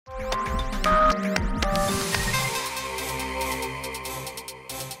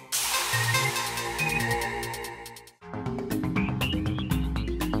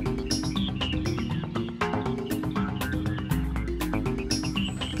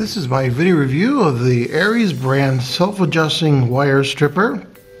This is my video review of the Aries brand self-adjusting wire stripper.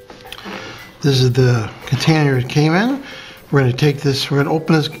 This is the container it came in. We're going to take this, we're going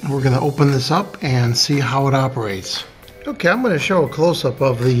to open this up and see how it operates. Okay, I'm going to show a close-up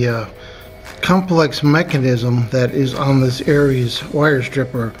of the complex mechanism that is on this Aries wire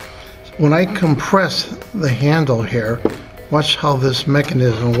stripper. When I compress the handle here, watch how this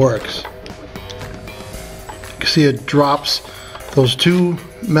mechanism works. You can see it drops those two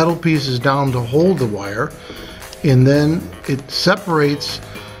metal pieces down to hold the wire, and then it separates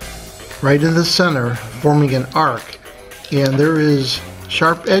right in the center, forming an arc, and there is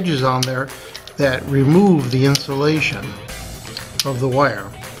sharp edges on there that remove the insulation of the wire.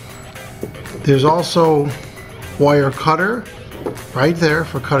 There's also wire cutter right there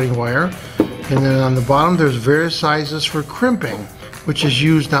for cutting wire, and then on the bottom there's various sizes for crimping, which is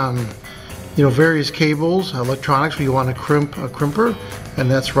used on various cables, electronics, where you want to crimp a crimper, and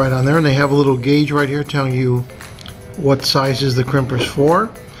that's right on there. And they have a little gauge right here telling you what sizes the crimper's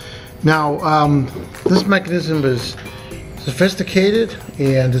for. Now, this mechanism is sophisticated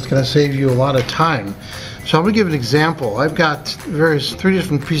and it's going to save you a lot of time. So I'm going to give an example. I've got three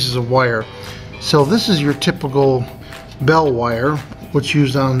different pieces of wire. So this is your typical bell wire, what's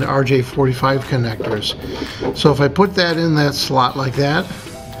used on the RJ45 connectors. So if I put that in that slot like that,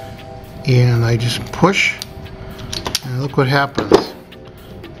 and I just push, and look what happens.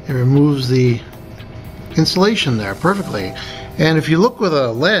 It removes the insulation there perfectly. And if you look with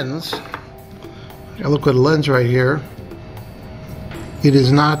a lens, right here, it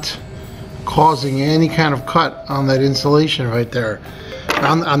is not causing any kind of cut on that insulation right there,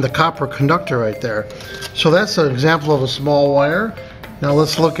 on the copper conductor right there. So that's an example of a small wire. Now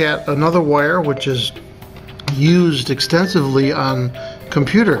let's look at another wire which is used extensively on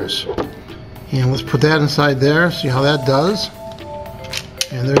computers, and let's put that inside there, see how that does,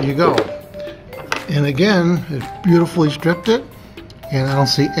 and there you go. And again, it beautifully stripped it, and I don't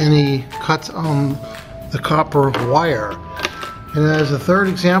see any cuts on the copper wire. And as a third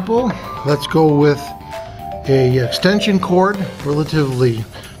example, let's go with a extension cord, relatively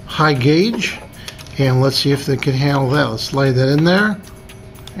high gauge, and let's see if they can handle that. Let's slide that in there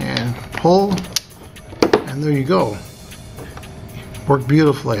and pull, and there you go. Worked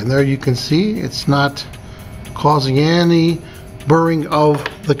beautifully, and there you can see it's not causing any burring of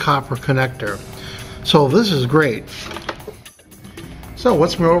the copper connector. So this is great. So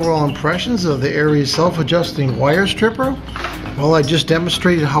what's my overall impressions of the Aries self-adjusting wire stripper? Well, I just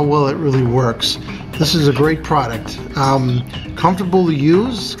demonstrated how well it really works. This is a great product. Comfortable to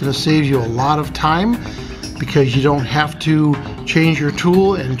use. It's going to save you a lot of time because you don't have to change your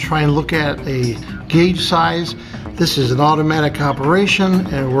tool and try and look at a gauge size. This is an automatic operation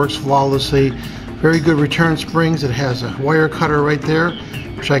and it works flawlessly. Very good return springs. It has a wire cutter right there,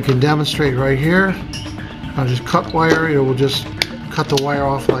 which I can demonstrate right here. I'll just cut wire. It will just cut the wire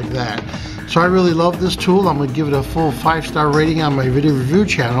off like that. So I really love this tool. I'm going to give it a full 5-star rating on my video review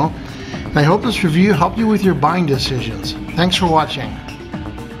channel. And I hope this review helped you with your buying decisions. Thanks for watching.